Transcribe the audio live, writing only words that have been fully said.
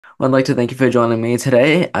Well, I'd like to thank you for joining me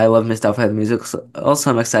today. I love Miss Doubtfire the Musical,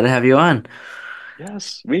 so I'm excited to have you on.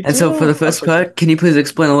 Yes, me And so for too. the I'm first so excited. part, can you please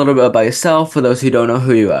explain a little bit about yourself for those who don't know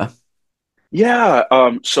who you are? Yeah,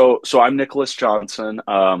 so I'm Nicholas Johnson.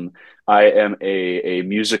 I am a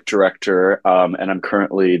music director, and I'm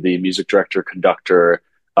currently the music director, conductor,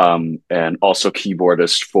 and also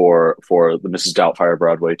keyboardist for the Mrs. Doubtfire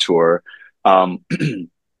Broadway tour. Um,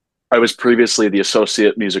 I was previously the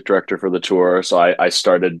associate music director for the tour, so I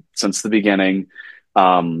started since the beginning,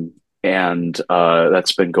 um, and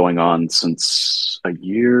that's been going on since a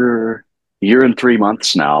year and 3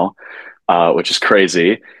 months now, which is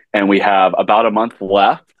crazy. And we have about a month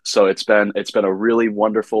left. So it's been a really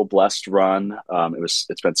wonderful, blessed run.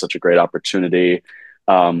 It's been such a great opportunity.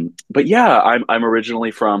 But yeah, I'm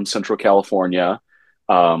originally from Central California,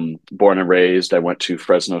 born and raised. I went to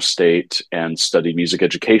Fresno State and studied music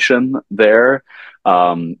education there.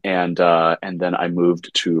 And then I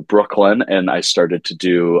moved to Brooklyn and I started to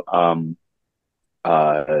do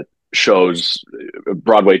uh, shows,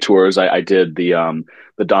 Broadway tours. I did the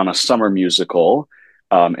Donna Summer musical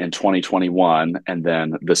in 2021, and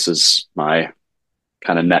then this is my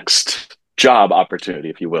kind of next job opportunity,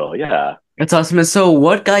 if you will. Yeah, That's awesome. And so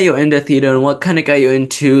what got you into theater and what kind of got you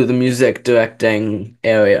into the music directing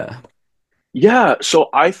area? yeah. So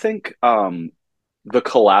I think the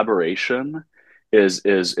collaboration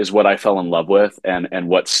is what I fell in love with, and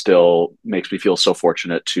what still makes me feel so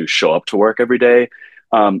fortunate to show up to work every day.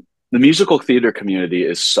 The musical theater community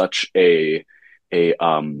is such a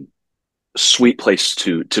sweet place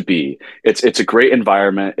to be. It's a great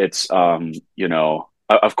environment. It's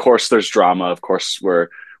of course there's drama. Of course we're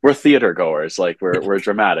theater goers. Like we're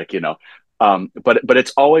dramatic. But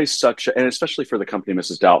it's always and especially for the company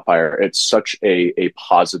Mrs. Doubtfire, it's such a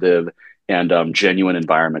positive and genuine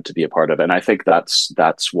environment to be a part of. And I think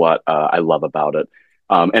that's what I love about it,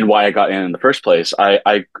 and why I got in the first place.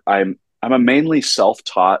 I'm a mainly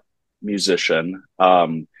self-taught musician.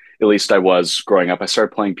 At least I was growing up. I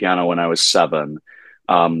started playing piano when I was 7.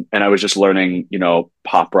 And I was just learning,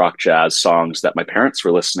 pop rock jazz songs that my parents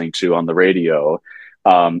were listening to on the radio.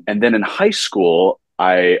 And then in high school,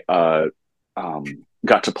 I um,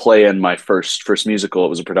 got to play in my first musical. It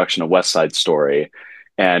was a production of West Side Story,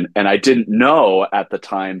 and I didn't know at the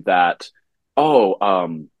time that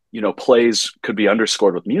plays could be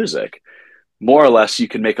underscored with music. More or less, you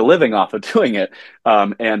can make a living off of doing it.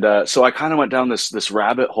 And So I kind of went down this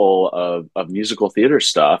rabbit hole of musical theater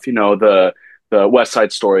stuff. The West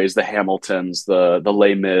Side Stories, the Hamiltons, the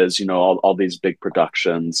Les Mis. All these big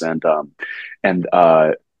productions, and uh,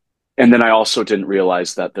 and then I also didn't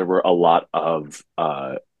realize that there were a lot of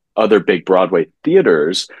other big Broadway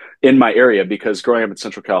theaters in my area, because growing up in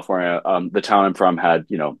Central California, the town I'm from had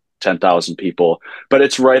 10,000 people, but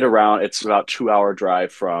it's about 2 hour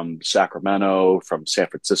drive from Sacramento, from San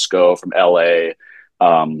Francisco, from LA.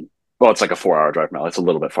 Well, it's like a 4 hour drive now. It's a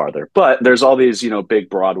little bit farther, but there's all these big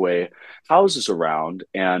Broadway houses around,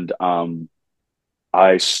 and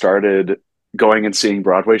I started going and seeing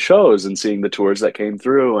Broadway shows and seeing the tours that came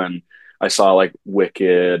through. And I saw like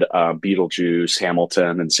Wicked, Beetlejuice,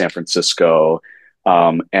 Hamilton, and San Francisco.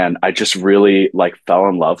 And I just really like fell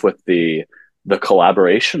in love with the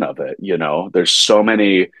collaboration of it. There's so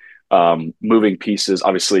many moving pieces.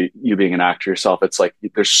 Obviously, you being an actor yourself, it's like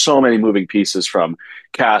there's so many moving pieces from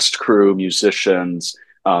cast, crew, musicians,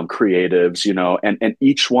 creatives, and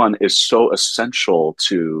each one is so essential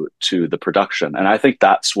to the production. And I think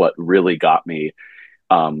that's what really got me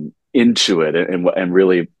into it, and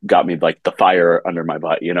really got me like the fire under my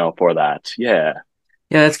butt, for that. Yeah.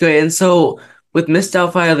 Yeah, that's great. And so with Miss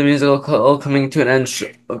Doubtfire the Musical coming to an end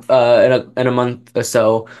in a month or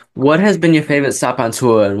so, what has been your favorite stop on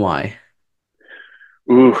tour and why?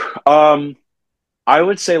 Ooh. Um, I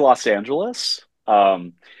would say Los Angeles.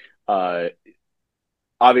 Uh,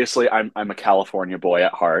 Obviously, I'm a California boy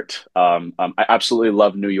at heart. I absolutely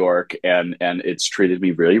love New York, and it's treated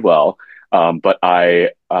me really well. But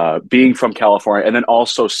being from California, and then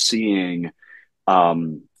also seeing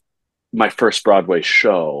um, my first Broadway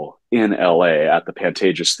show in LA at the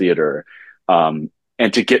Pantages Theater, and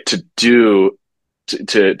to get to do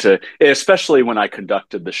to especially when I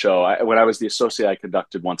conducted the show. When I was the associate, I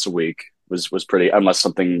conducted once a week. Was pretty, unless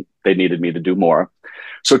something they needed me to do more.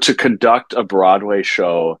 So to conduct a Broadway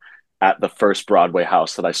show at the first Broadway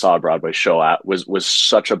house that I saw a Broadway show at was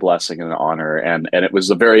such a blessing and an honor, and it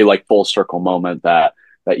was a very like full circle moment that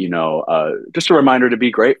just a reminder to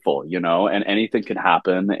be grateful, and anything can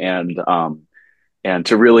happen, and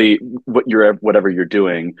to really whatever you're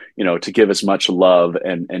doing, to give as much love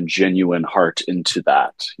and genuine heart into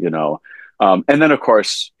that. And then of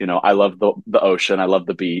course, you know, I love the ocean, I love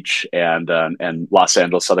the beach, and Los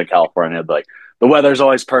Angeles, Southern California. Like the weather's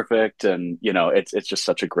always perfect, and you know, it's just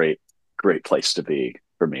such a great place to be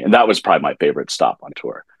for me. And that was probably my favorite stop on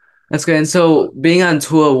tour. That's good. And so, being on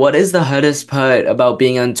tour, what is the hardest part about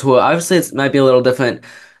being on tour? Obviously, it might be a little different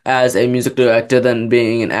as a music director than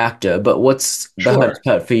being an actor, but what's the hardest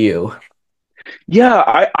Sure. part for you?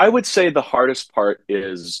 Yeah, I would say the hardest part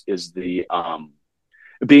is the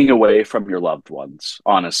being away from your loved ones,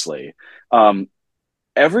 honestly. Um,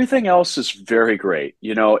 Everything else is very great.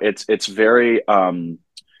 You know, it's very I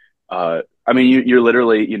mean you're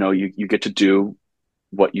literally, you know, you get to do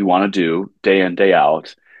what you want to do day in, day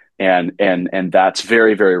out. And that's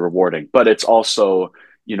very rewarding. But it's also,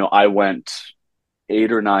 you know, I went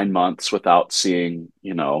 8 or 9 months without seeing,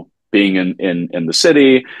 you know, being in the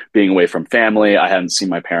city, being away from family. I hadn't seen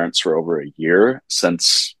my parents for over a year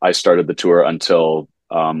since I started the tour until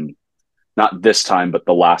not this time, but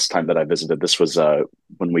the last time that I visited. This was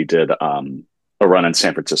when we did a run in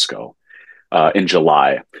San Francisco in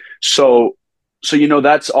July. So, so you know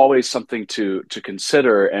that's always something to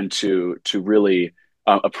consider and to really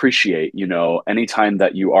appreciate. You know, anytime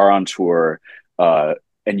that you are on tour uh,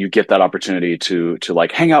 and you get that opportunity to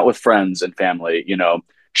like hang out with friends and family, you know,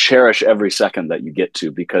 cherish every second that you get to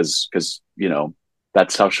because you know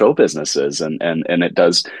that's how show business is, and it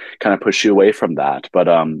does kind of push you away from that. But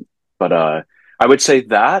I would say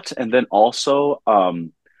that, and then also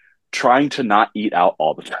trying to not eat out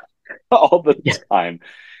all the time. All the Yeah. time.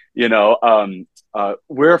 You know,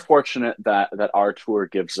 we're fortunate that our tour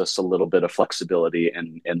gives us a little bit of flexibility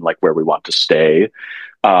in like where we want to stay,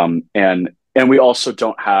 and we also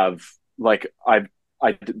don't have like I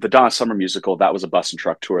the Donna Summer musical, that was a bus and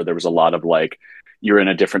truck tour. There was a lot of like you're in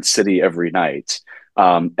a different city every night.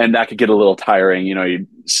 And that could get a little tiring, you know, you're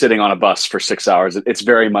sitting on a bus for 6 hours. It's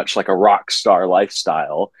very much like a rock star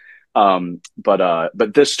lifestyle. But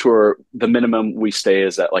this tour, the minimum we stay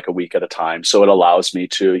is at like a week at a time. So it allows me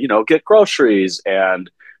to, you know, get groceries and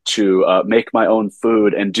to make my own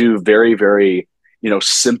food and do very, you know,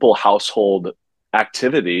 simple household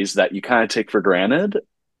activities that you kind of take for granted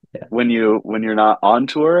Yeah. when you're not on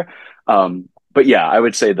tour. But yeah, I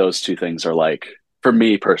would say those two things are like, for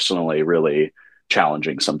me personally, really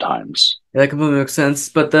challenging sometimes. That completely makes sense.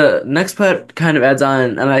 But the next part kind of adds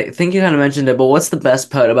on, and I think you kind of mentioned it, but what's the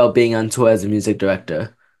best part about being on tour as a music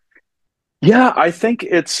director? Yeah, I think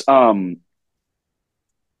it's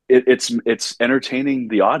entertaining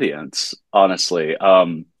the audience, honestly.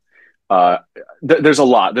 There's a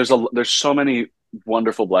lot. There's so many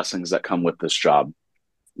wonderful blessings that come with this job.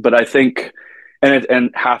 But I think,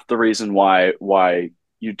 and half the reason why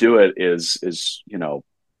you do it is you know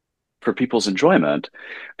for people's enjoyment,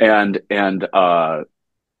 and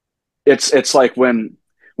it's like when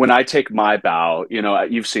I take my bow, you know,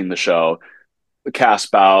 you've seen the show. The cast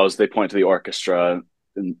bows, they point to the orchestra,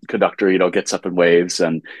 and conductor, you know, gets up and waves,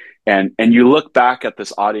 and you look back at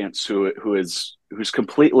this audience who's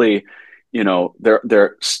completely, you know,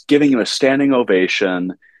 they're giving you a standing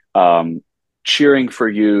ovation, um, cheering for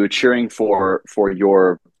you, cheering for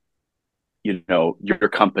your, you know, your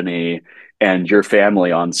company and your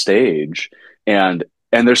family on stage, and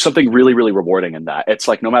there's something really rewarding in that. It's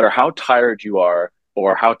like no matter how tired you are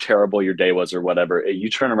or how terrible your day was or whatever, you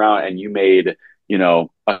turn around and you made, you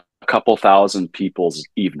know, a couple thousand people's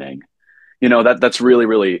evening. You know, that's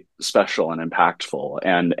really special and impactful.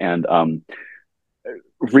 And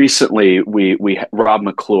recently we Rob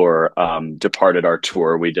McClure departed our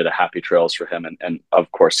tour. We did a happy trails for him, and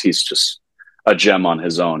of course he's just a gem on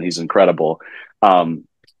his own. He's incredible. Um,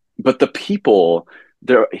 but the people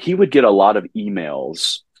there, he would get a lot of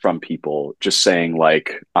emails from people just saying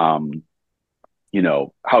like, you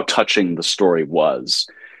know, how touching the story was,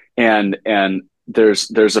 and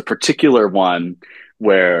there's a particular one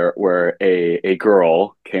where a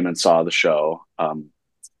girl came and saw the show,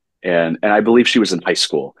 and I believe she was in high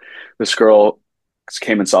school. This girl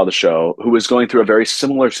came and saw the show who was going through a very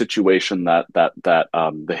similar situation that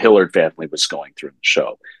the Hillard family was going through in the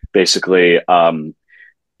show. Basically,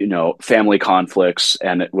 you know, family conflicts,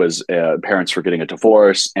 and it was parents were getting a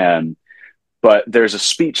divorce, and but there's a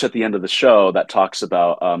speech at the end of the show that talks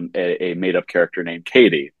about a made up character named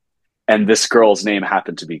Katie, and this girl's name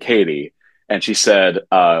happened to be Katie, and she said,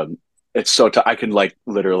 "It's so I can like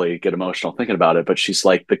literally get emotional thinking about it." But she's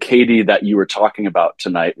like, "The Katie that you were talking about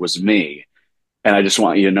tonight was me, and I just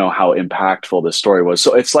want you to know how impactful this story was."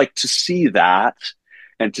 So it's like to see that,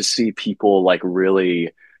 and to see people like really,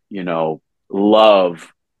 you know,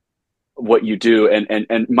 love what you do,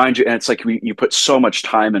 and mind you, and it's like you put so much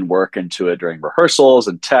time and work into it during rehearsals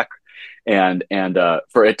and tech, and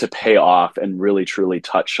for it to pay off and really truly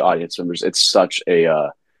touch audience members, it's such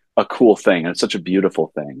a cool thing, and it's such a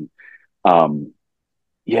beautiful thing. Um,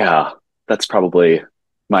 yeah, that's probably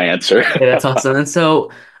my answer. Yeah, that's awesome. And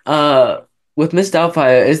so, uh, with Miss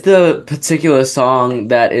Doubtfire, is the particular song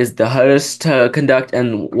that is the hardest to conduct,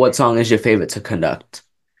 and what song is your favorite to conduct?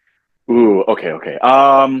 Ooh, okay, okay.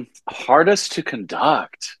 Hardest to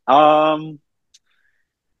conduct. I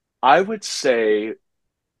would say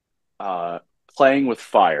uh, Playing with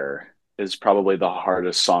Fire is probably the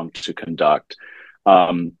hardest song to conduct.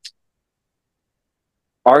 Um,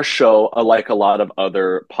 our show, like a lot of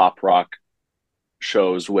other pop rock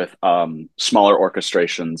shows with smaller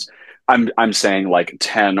orchestrations, I'm saying like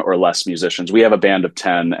 10 or less musicians. We have a band of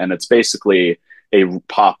 10, and it's basically a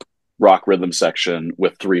pop rock rhythm section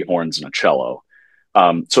with three horns and a cello.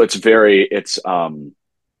 So it's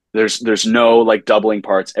there's no like doubling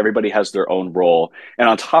parts. Everybody has their own role, and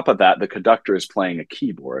on top of that, the conductor is playing a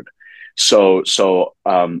keyboard. So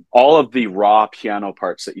all of the raw piano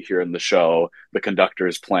parts that you hear in the show, the conductor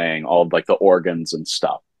is playing all of like the organs and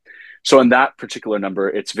stuff. So in that particular number,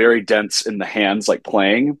 it's very dense in the hands, like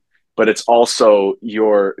playing, but it's also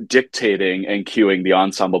you're dictating and cueing the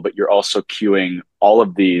ensemble, but you're also cueing all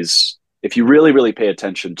of these. If you really, really pay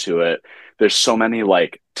attention to it, there's so many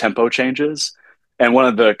like tempo changes. And one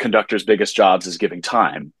of the conductor's biggest jobs is giving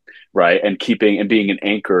time, right? And keeping and being an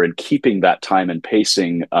anchor and keeping that time and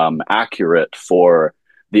pacing accurate for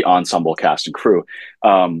the ensemble cast and crew.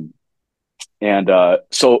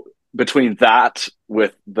 So between that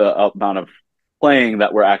with the amount of playing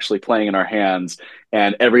that we're actually playing in our hands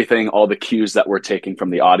and everything, all the cues that we're taking from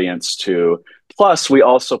the audience to, plus we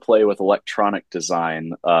also play with electronic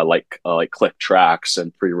design, like click tracks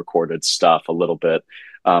and pre-recorded stuff a little bit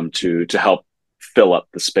to help fill up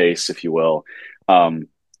the space, if you will.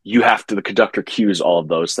 You have to the conductor cues all of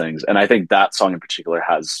those things, and I think that song in particular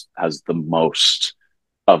has the most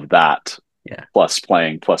of that Yeah. plus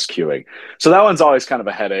playing plus queuing. So that one's always kind of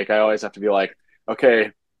a headache. I always have to be like,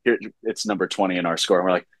 okay, here it's number 20 in our score. And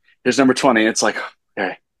we're like, here's number 20. It's like,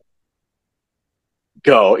 okay,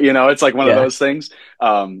 go. It's like one of Yeah. those things.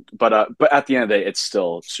 But at the end of the day, it's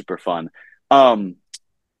still super fun. Um,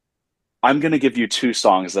 I'm gonna give you two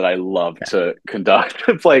songs that I love to conduct.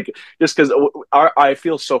 It's like just because I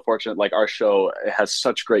feel so fortunate. Like our show has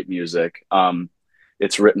such great music.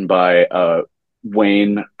 It's written by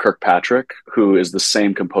Wayne Kirkpatrick, who is the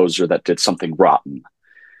same composer that did Something Rotten.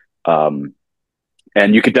 Um,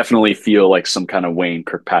 and you could definitely feel like some kind of Wayne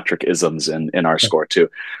Kirkpatrick isms in our score too.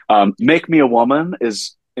 Make Me a Woman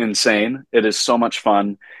is insane. It is so much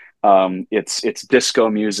fun. It's disco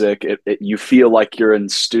music. You feel like you're in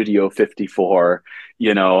Studio 54,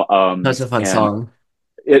 That's a fun and song.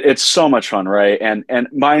 it's so much fun, right? And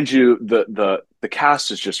mind you, the cast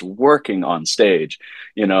is just working on stage.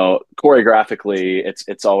 Choreographically,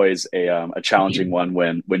 it's always a challenging one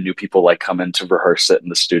when new people like come in to rehearse it in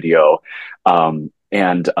the studio.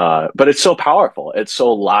 And but it's so powerful. It's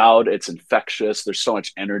so loud. It's infectious. There's so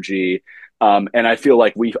much energy. And I feel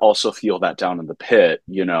like we also feel that down in the pit.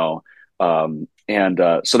 And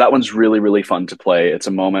so that one's really, really fun to play. It's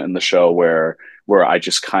a moment in the show where I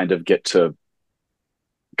just kind of get to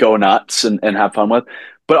go nuts and have fun with.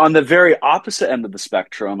 But on the very opposite end of the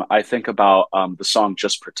spectrum, I think about the song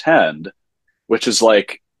Just Pretend, which is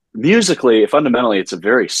like musically, fundamentally, it's a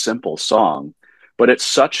very simple song, but it's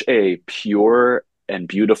such a pure and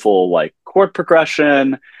beautiful like chord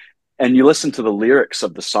progression. And you listen to the lyrics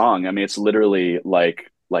of the song. I mean, it's literally like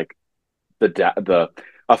the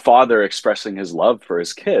a father expressing his love for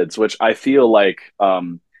his kids, which I feel like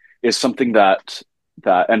is something that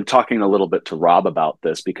and talking a little bit to Rob about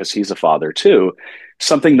this because he's a father too,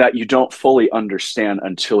 something that you don't fully understand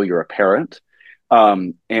until you're a parent.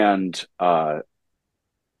 And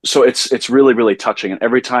So it's really, really touching. And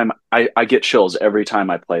every time I get chills every time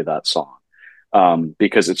I play that song.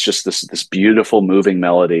 Because it's just this beautiful moving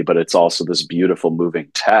melody, but it's also this beautiful moving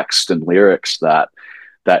text and lyrics that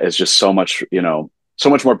is just so much, so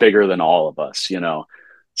much more bigger than all of us.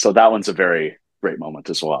 So that one's a very great moment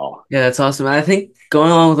as well. Yeah, that's awesome. And I think going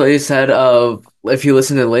along with what you said of if you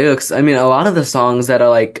listen to the lyrics, I mean, a lot of the songs that are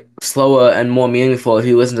like slower and more meaningful, if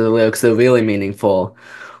you listen to the lyrics, they're really meaningful.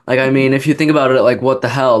 Like, I mean, Mhm. if you think about it, like, What the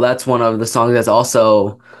Hell, that's one of the songs that's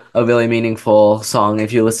also a really meaningful song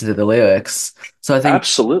if you listen to the lyrics. So I think, like,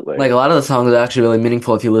 Absolutely. a lot of the songs are actually really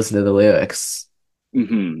meaningful if you listen to the lyrics.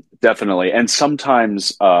 Definitely. And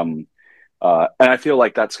sometimes, and I feel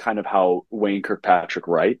like that's kind of how Wayne Kirkpatrick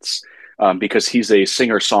writes, because he's a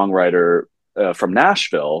singer-songwriter from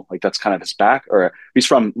Nashville. Like that's kind of his back, or he's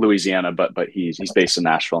from Louisiana, but he's based in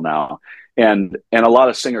Nashville now. And a lot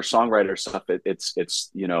of singer songwriter stuff. It's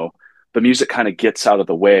the music kind of gets out of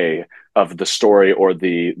the way of the story or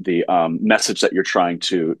the message that you're trying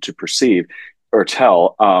to perceive or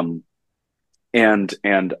tell. And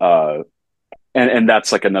and uh and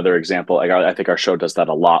that's like another example. Like I think our show does that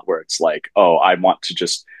a lot, where it's like, oh, I want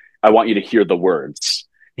you to hear the words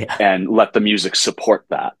Yeah. and let the music support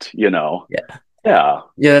that, you know? Yeah. Yeah.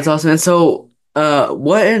 Yeah, that's awesome. And so,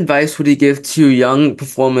 what advice would you give to young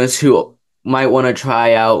performers who might want to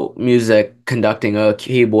try out music, conducting, or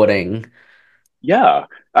keyboarding? Yeah,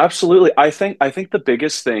 absolutely. I think the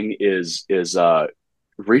biggest thing is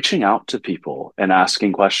reaching out to people and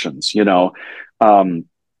asking questions, you know. Um,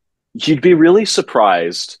 you'd be really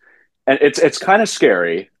surprised, and it's kind of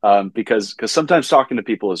scary, because sometimes talking to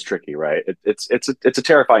people is tricky, right? It's a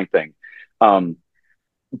terrifying thing. Um,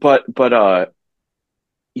 but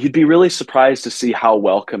you'd be really surprised to see how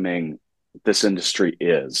welcoming this industry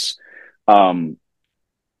is. Um,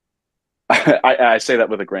 I say that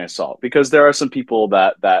with a grain of salt, because there are some people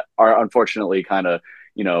that are unfortunately kind of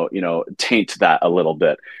taint that a little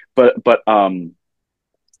bit, but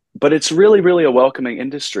but it's really a welcoming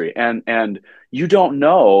industry, and you don't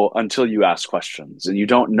know until you ask questions, and you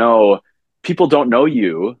don't know, people don't know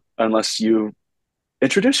you unless you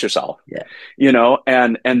introduce yourself, Yeah.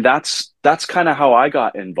 and that's kind of how I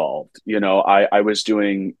got involved. I was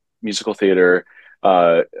doing musical theater.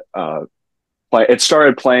 uh it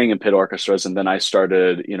started playing in pit orchestras, and then I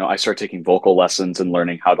started taking vocal lessons and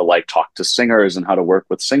learning how to like talk to singers and how to work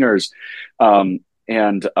with singers. And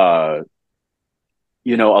a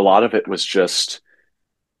lot of it was just,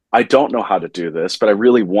 I don't know how to do this, but I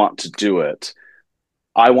really want to do it.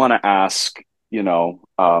 I want to ask, you know,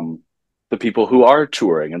 the people who are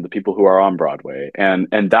touring and the people who are on Broadway, and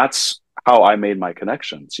that's how I made my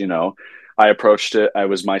connections. I approached it. I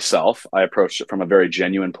was myself. I approached it from a very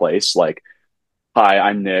genuine place, like, "Hi,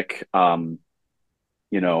 I'm Nick. I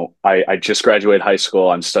just graduated high school.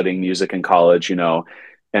 I'm studying music in college.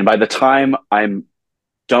 And by the time I'm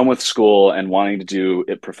done with school and wanting to do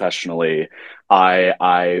it professionally,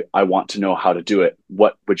 I want to know how to do it.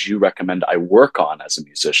 What would you recommend I work on as a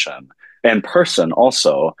musician and person,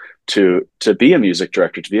 also to be a music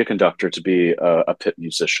director, to be a conductor, to be a pit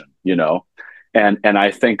musician, and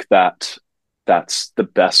I think that that's the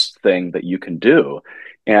best thing that you can do.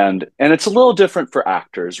 And it's a little different for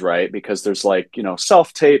actors, right? Because there's, like,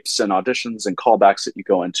 self tapes and auditions and callbacks that you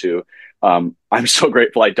go into. I'm so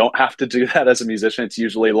grateful I don't have to do that as a musician. It's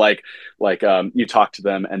usually you talk to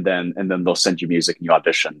them, and then they'll send you music and you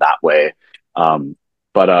audition that way. Um,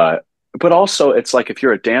 but also, it's like, if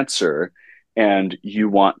you're a dancer and you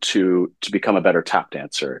want to become a better tap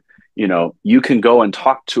dancer, you can go and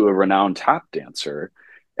talk to a renowned tap dancer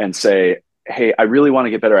and say, "Hey, I really want to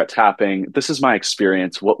get better at tapping. This is my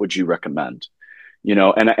experience. What would you recommend?"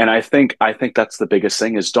 And I think that's the biggest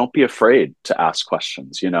thing, is don't be afraid to ask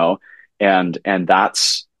questions.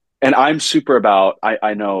 And I'm super about,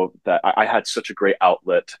 I know that I had such a great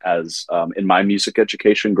outlet as, in my music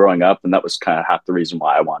education growing up, and that was kind of half the reason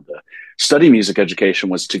why I wanted to study music education,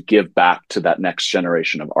 was to give back to that next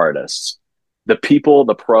generation of artists. The people,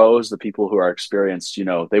 the pros, the people who are experienced,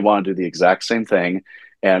 they want to do the exact same thing,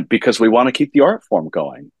 and because we want to keep the art form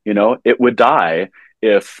going. It would die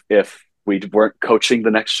if we weren't coaching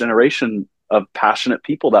the next generation of passionate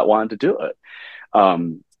people that wanted to do it.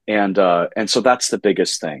 And so that's the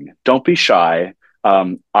biggest thing. Don't be shy.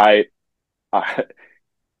 I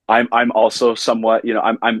I'm also somewhat,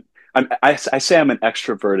 I say I'm an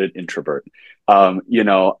extroverted introvert. And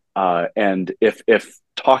if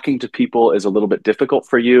talking to people is a little bit difficult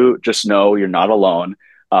for you, just know you're not alone.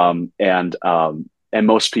 And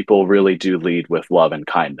most people really do lead with love and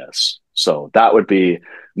kindness. So that would be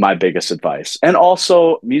my biggest advice. And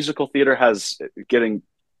also, musical theater has, getting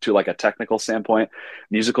to like a technical standpoint,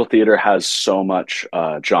 musical theater has so much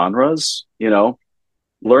genres.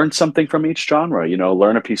 Learn something from each genre.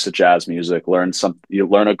 Learn a piece of jazz music, you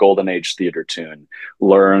learn a golden age theater tune,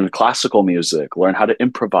 learn classical music, learn how to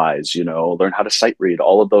improvise, learn how to sight read.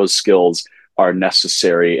 All of those skills are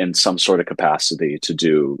necessary in some sort of capacity to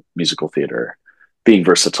do musical theater, being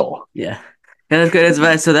versatile. Yeah. Yeah, that's great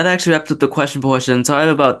advice. So that actually wraps up the question portion. So I have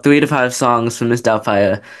about 3 to 5 songs from Miss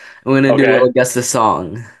Doubtfire. We're gonna do a Okay. little guess the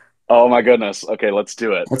song. Oh my goodness. Okay, let's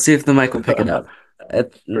do it. Let's see if the mic will pick it up.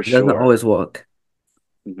 It For doesn't sure. always work.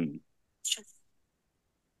 Mhm.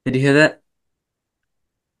 Did you hear that?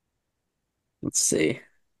 Let's see.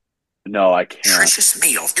 No, I can't. Nutritious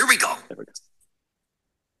meal. Here we go. There we go.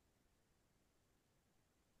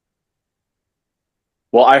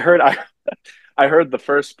 Well, I heard I heard the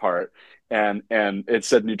first part, and it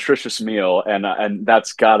said nutritious meal, and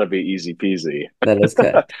that's got to be easy peasy. That is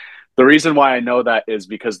correct. The reason why I know that is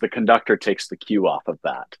because the conductor takes the cue off of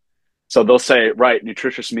that. So they'll say, right,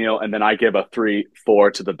 nutritious meal, and then I give a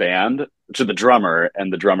 3/4 to the band, to the drummer,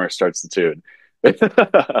 and the drummer starts the tune.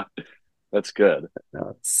 That's good. Now,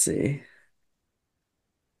 let's see.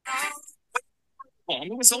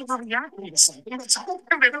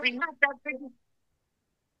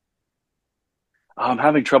 I'm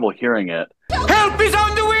having trouble hearing it.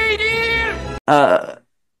 Uh,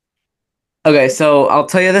 okay, so I'll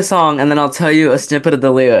tell you the song and then I'll tell you a snippet of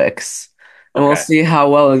the lyrics. And we'll Okay. see how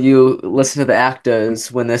well you listen to the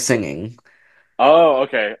actors when they're singing. Oh,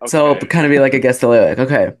 okay, So it'll okay, kind of be like a guess the lyric.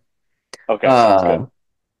 Okay. okay. Sounds Uh, good.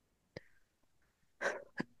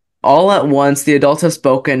 all at once the adults have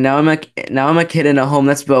spoken. Now I'm a kid in a home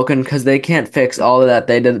that's broken because they can't fix all of that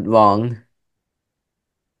they did wrong.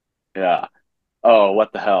 Yeah. Oh,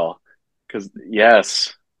 what the hell? Because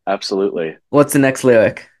yes, absolutely. What's the next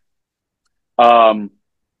lyric? Um,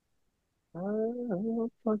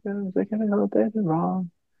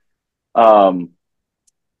 wrong. Um,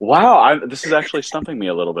 wow, this is actually stumping me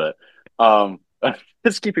a little bit. Um,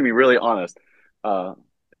 it's keeping me really honest. Uh,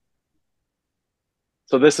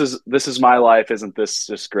 so this is my life. Isn't this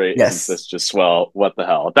just great? Isn't Yes. this just swell? What the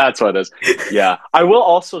hell? That's what it is. Yeah, I will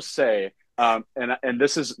also say, and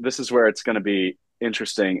this is where it's going to be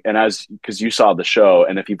interesting. And as because you saw the show,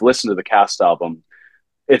 and if you've listened to the cast album,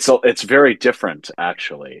 it's very different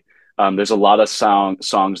actually. There's a lot of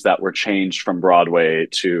songs that were changed from Broadway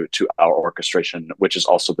to our orchestration, which is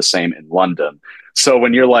also the same in London. So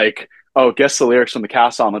when you're like, oh, guess the lyrics from the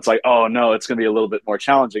cast album, it's like, oh no, it's going to be a little bit more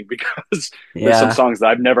challenging because there's some Yeah. songs that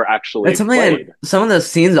I've never That's actually something played. some of the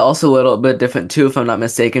scenes are also a little bit different too, if I'm not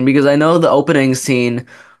mistaken, because I know the opening scene,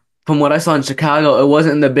 from what I saw in Chicago, it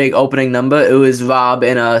wasn't the big opening number. It was Rob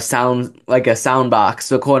in a sound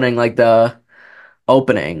box recording like the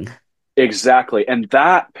opening. Exactly. And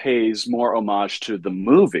that pays more homage to the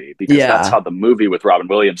movie because that's Yeah. how the movie with Robin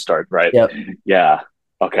Williams started, right? Yep. Yeah.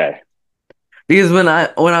 Okay. Because when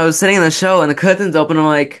I was sitting in the show and the curtains open, I'm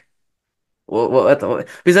like,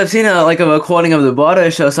 because I've seen a recording of the Broadway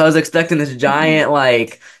show, so I was expecting this Mhm. giant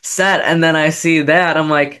like set, and then I see that, I'm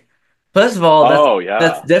like, first of all, that's Oh,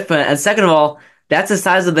 that's yeah. different, and second of all, that's the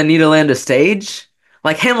size of the Nederlander stage.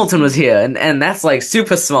 Like Hamilton was Mhm. here, and that's like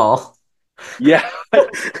super small. Yeah.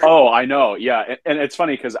 Oh, I know. Yeah, and it's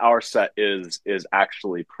funny because our set is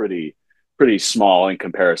actually pretty small in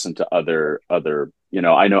comparison to other.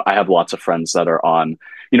 I know I have lots of friends that are on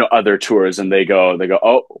other tours, and they go,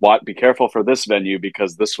 oh, what? Be careful for this venue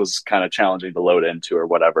because this was kind of challenging to load into or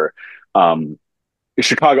whatever. Um,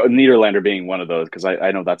 Chicago, Nederlander being one of those because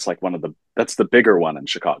I know that's like that's the bigger one in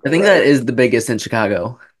I Chicago, think that right? is the biggest in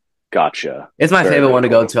Chicago. Gotcha. It's my Very favorite very one to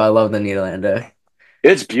go cool. to. I love the Nederlander.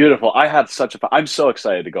 It's beautiful. I had such a fun. I'm so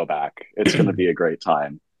excited to go back. It's going to be a great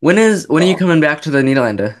time. When are you So coming back to the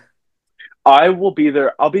Nederlander? I will be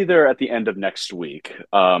there. I'll be there at the end of next week.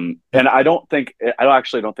 And I don't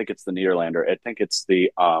actually don't think it's the Nederlander. I think it's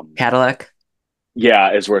the Cadillac?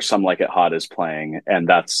 yeah, is where Some Like It Hot is playing, and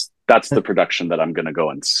that's the production that I'm gonna go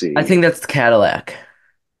and I see. think that's Cadillac.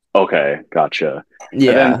 Okay, gotcha.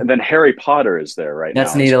 And then Yeah, and then Harry Potter is there right that's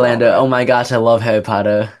now as well, Nederlander. Oh right? my gosh, I love Harry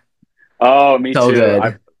Potter. Oh, me So too.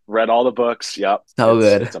 I've good. read all the books. Yep, So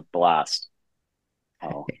it's good. a blast.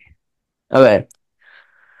 Oh, Okay.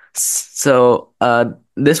 So,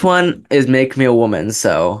 this one is Make Me a Woman.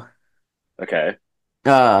 So, okay.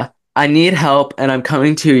 uh, I need help and I'm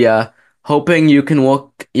coming to ya, hoping you can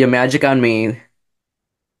work your magic on me.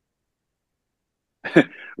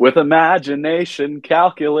 With imagination,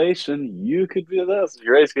 calculation, you could do this.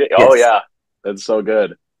 Oh Yes. yeah, that's so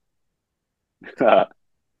good.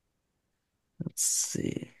 Let's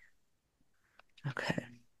see. Okay.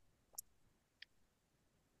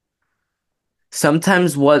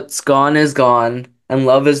 Sometimes what's gone is gone, and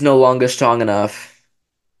love is no longer strong enough.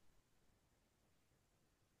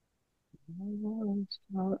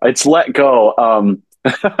 It's Let Go.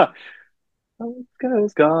 Let Go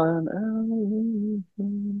is gone.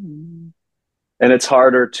 And it's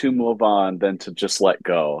harder to move on than to just let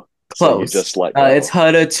go. So you Close. just let It's go.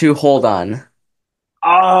 harder to hold on.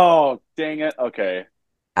 Oh, dang it. Okay.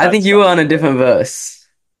 I That think you were stumped on me a there. different verse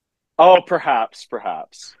Oh,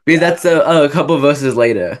 perhaps. because Yeah. that's a couple verses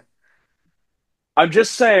later. I'm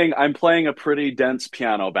just saying I'm playing a pretty dense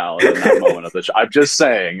piano ballad in that moment of the show. I'm just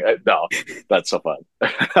saying. No, that's so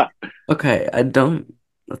fun. Okay, I don't.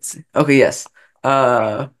 Let's see. Okay, yes.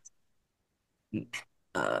 Uh,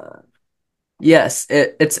 uh, yes.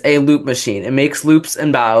 It's a loop machine. It makes loops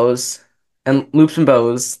and bows.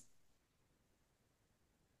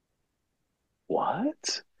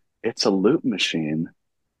 What? It's a loop machine.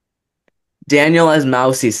 Daniel as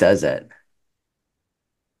Mousy says it.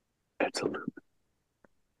 It's a loop.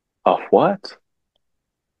 A what?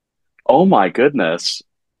 Oh my goodness.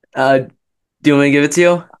 Do you want me to give it to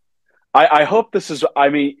you? I hope this is, I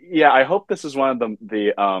mean, yeah, I hope this is one of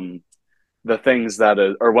the things that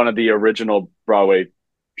is, or one of the original Broadway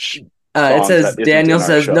It songs says that isn't Daniel in our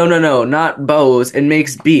says, no, show. no, no, not bows. It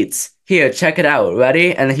makes beats. Here, check it out.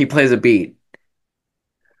 Ready? And then he plays a beat.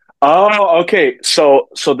 Oh, okay. So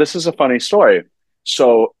this is a funny story.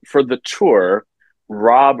 So for the tour,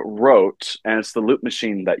 Rob wrote, and it's the loop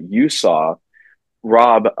machine that you saw.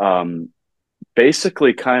 Rob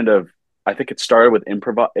basically kind of, I think it started with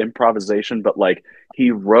improvisation, but like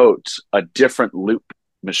he wrote a different loop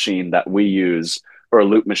machine that we use, or a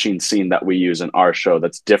loop machine scene that we use in our show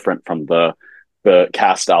that's different from the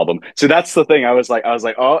cast album. So that's the thing. I was like,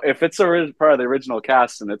 oh, if it's a part of the original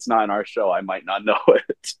cast and it's not in our show, I might not know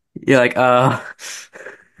it. You're like,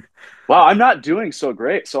 Wow, I'm not doing so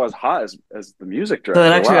great, so as hot as the music So that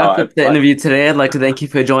director. actually Wow, wraps up the interview today. I'd like to thank you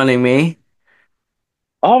for joining me.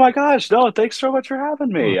 oh my gosh, no, thanks so much for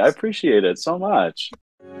having Of me. I course. appreciate it so much.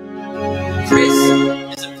 Chris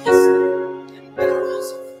is a